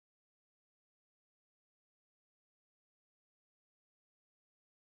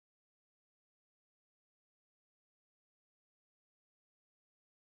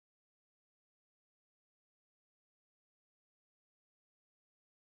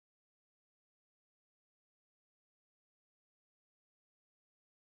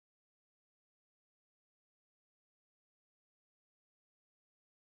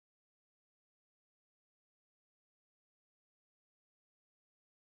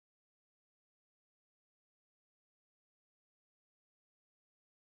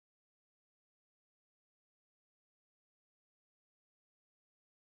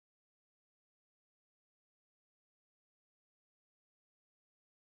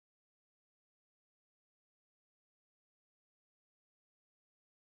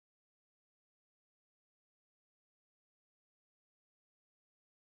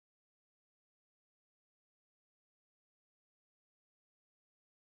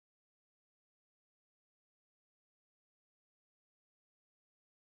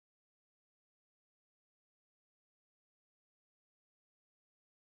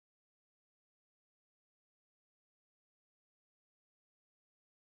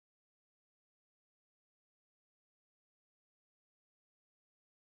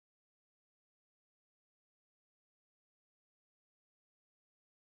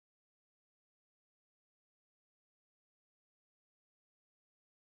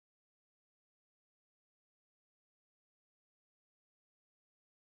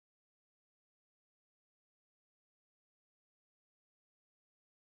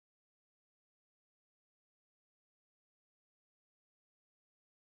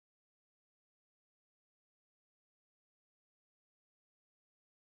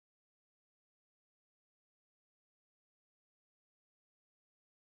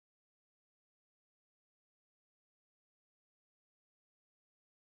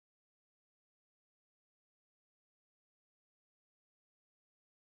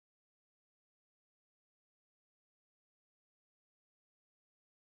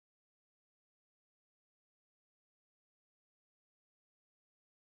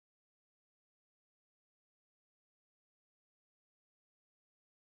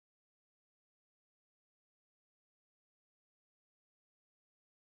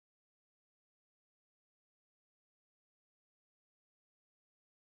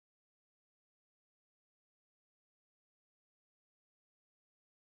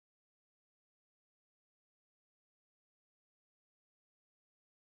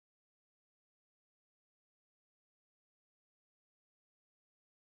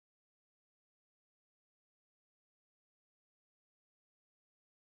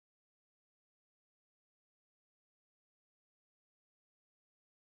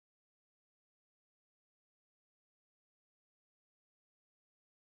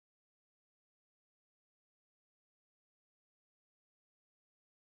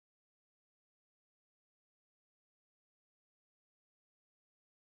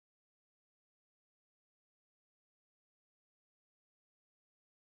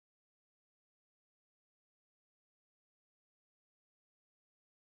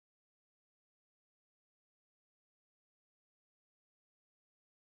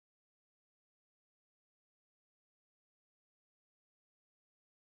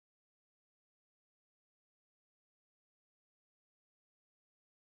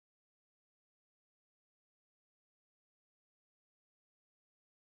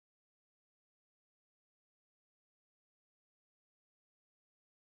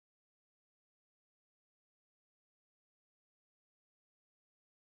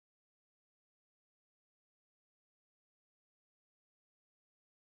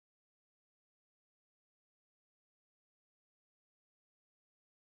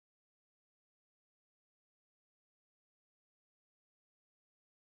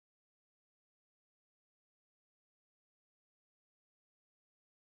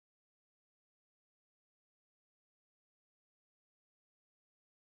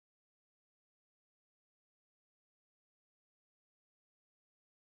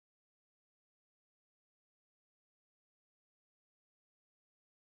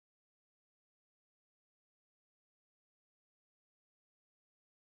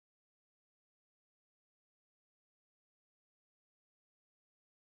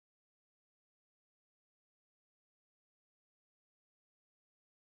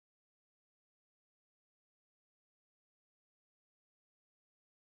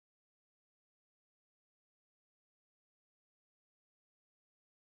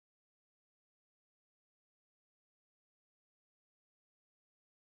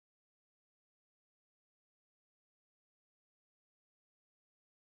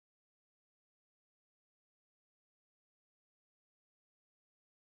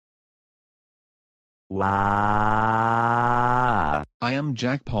Wow. I am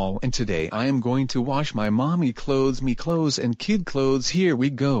Jack Paul and today I am going to wash my mommy clothes, me clothes and kid clothes. Here we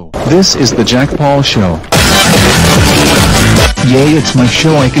go. This is the Jack Paul Show. Yay, it's my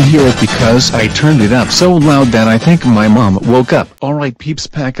show. I can hear it because I turned it up so loud that I think my mom woke up. Alright peeps,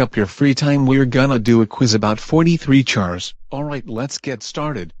 pack up your free time. We're gonna do a quiz about 43 chars. Alright, let's get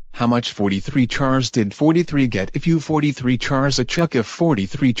started. How much 43 chars did 43 get? If you 43 chars a chuck of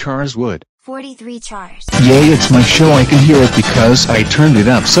 43 chars would. 43 chars. Yay, it's my show. I can hear it because I turned it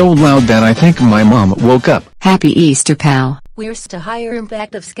up so loud that I think my mom woke up. Happy Easter, pal. We're to higher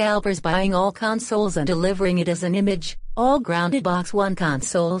impact of scalpers buying all consoles and delivering it as an image. All grounded Box 1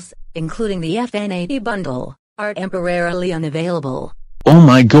 consoles, including the FN80 bundle, are temporarily unavailable. Oh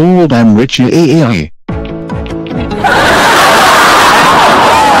my god, I'm rich. Yay.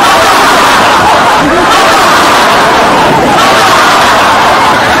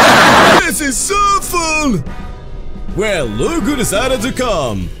 This is so fun! Well, look who decided to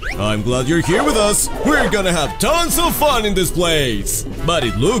come. I'm glad you're here with us. We're gonna have tons of fun in this place. But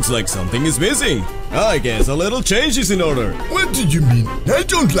it looks like something is missing. I guess a little change is in order. What do you mean? I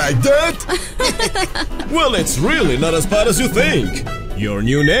don't like that! Well, it's really not as bad as you think. Your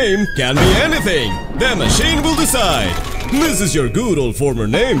new name can be anything. The machine will decide. This is your good old former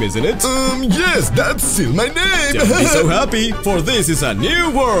name, isn't it? Yes, that's still my name! Don't be so happy, for this is a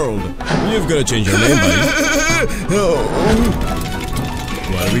new world. You've got to change your name, buddy. Oh.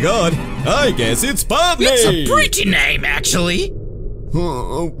 What have we got? I guess it's Padme! It's a pretty name, actually.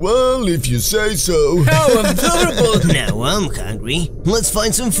 Well, if you say so. How adorable! Now I'm hungry. Let's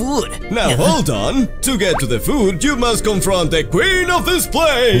find some food. Now hold on. To get to the food, you must confront the queen of this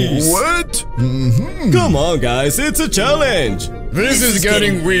place. What? Come on, guys, it's a challenge. This is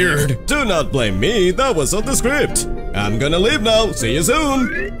getting weird. Do not blame me, that was on the script. I'm gonna leave now. See you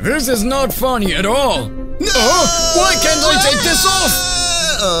soon. This is not funny at all. No! Why can't I take this off?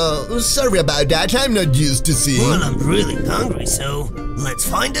 Sorry about that. I'm not used to seeing. Well, I'm really hungry, so let's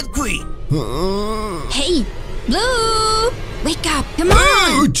find that queen. Hey, Blue! Wake up, come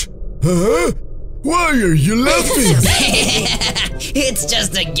on! Ouch! Huh? Why are you laughing? It's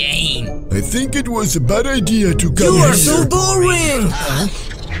just a game. I think it was a bad idea to come You here. are so boring.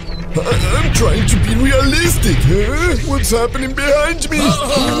 I'm trying to be realistic, huh? What's happening behind me?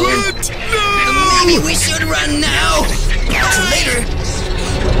 What? No! Maybe we should run now. Catch you later.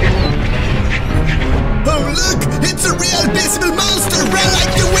 Oh, look! It's a real visible monster! Run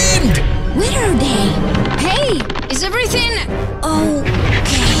like the wind! Where are they? Hey, is everything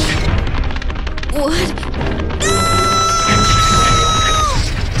okay? What? No!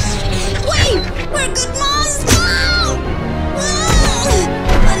 Wait, we're good monsters!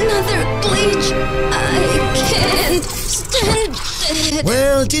 Another glitch. I can't stand it.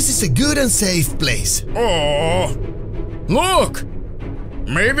 Well, this is a good and safe place. Oh, look!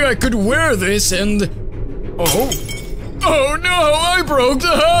 Maybe I could wear this and... Oh no, I broke the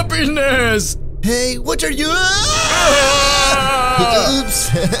happiness! Hey, what are you? Oops,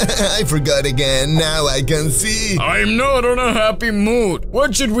 I forgot again. Now I can see. I'm not on a happy mood.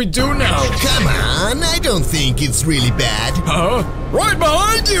 What should we do now? Come on, I don't think it's really bad. Huh? Right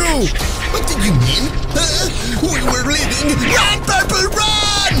behind you! What do you mean? We were leaving. Run, Purple,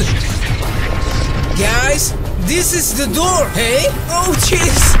 run! Guys, this is the door, hey? Oh,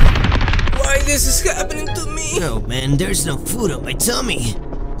 jeez! Why this is happening to me? Oh man, there's no food on my tummy.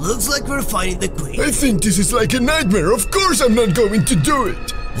 Looks like we're fighting the queen. I think this is like a nightmare. Of course I'm not going to do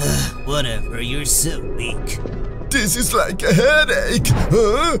it. Whatever, you're so weak. This is like a headache.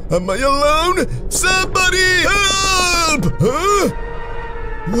 Huh? Am I alone? Somebody help! Huh?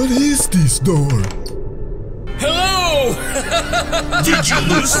 What is this door? Hello! Did you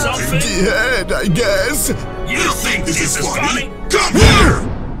lose something? The head, I guess. You think this is funny? Come here!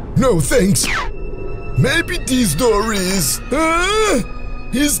 No, thanks. Maybe this door is...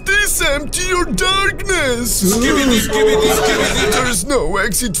 Is this empty or darkness? There's no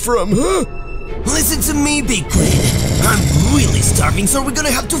exit from... Listen to me, Big Queen. I'm really starving, so we're gonna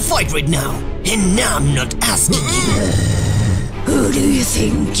have to fight right now. And now I'm not asking you. Who do you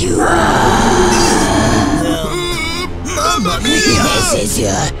think you are? Mamma mia! This is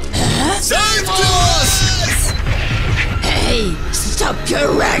your... Save us! Hey, stop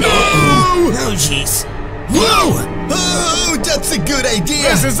your running! Oh, jeez. Whoa! Oh, that's a good idea!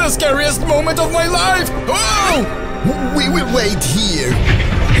 This is the scariest moment of my life! Oh! We will wait here.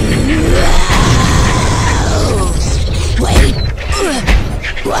 Wait!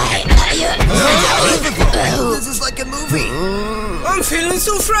 Why are you... This is like a movie! I'm feeling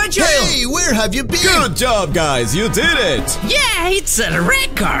so fragile! Hey, where have you been? Good job, guys, you did it! Yeah, it's a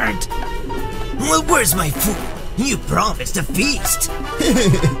record! Well, where's my food? You promised a feast.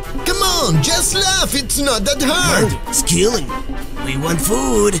 Come on, just laugh. It's not that hard. It's killing me. We want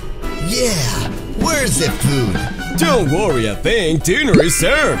food. Yeah, where's the food? Don't worry, I think dinner is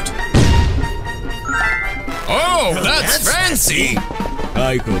served. Oh, that's fancy!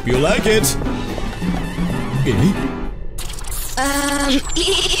 I hope you like it. Okay.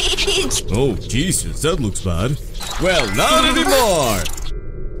 Oh, Jesus, that looks bad. Well, not anymore.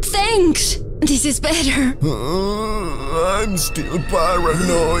 Thanks. This is better. I'm still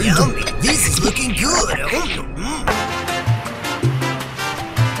paranoid. Yummy. This is looking good.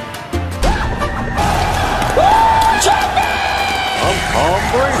 I'm Tom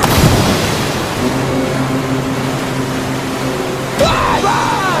Brady.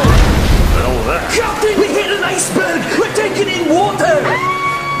 Captain, we hit an iceberg! We're taking in water!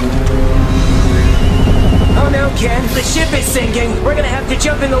 Oh no, Ken, the ship is sinking. We're gonna have to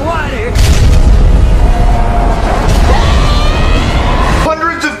jump in the water.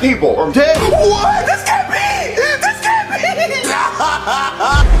 Hundreds of people are dead. What? This can't be! This can't be!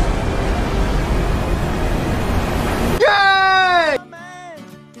 Yay!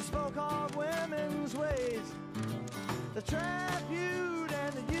 He spoke of women's ways. The trap you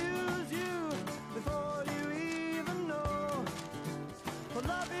and the use you before you even know. For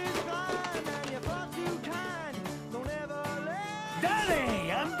love is blind and you're far too kind. Don't ever let.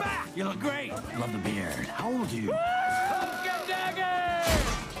 Danny, I'm back! You look great. Love the beard. How old are you?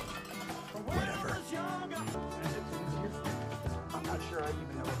 Whatever. I'm not sure I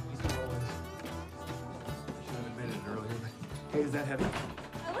even know what Easter roll is. I should have admitted it earlier. Hey, is that heavy? A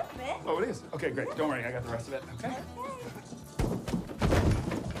little bit. Oh, it is? Okay, great. Don't worry, I got the rest of it. Okay?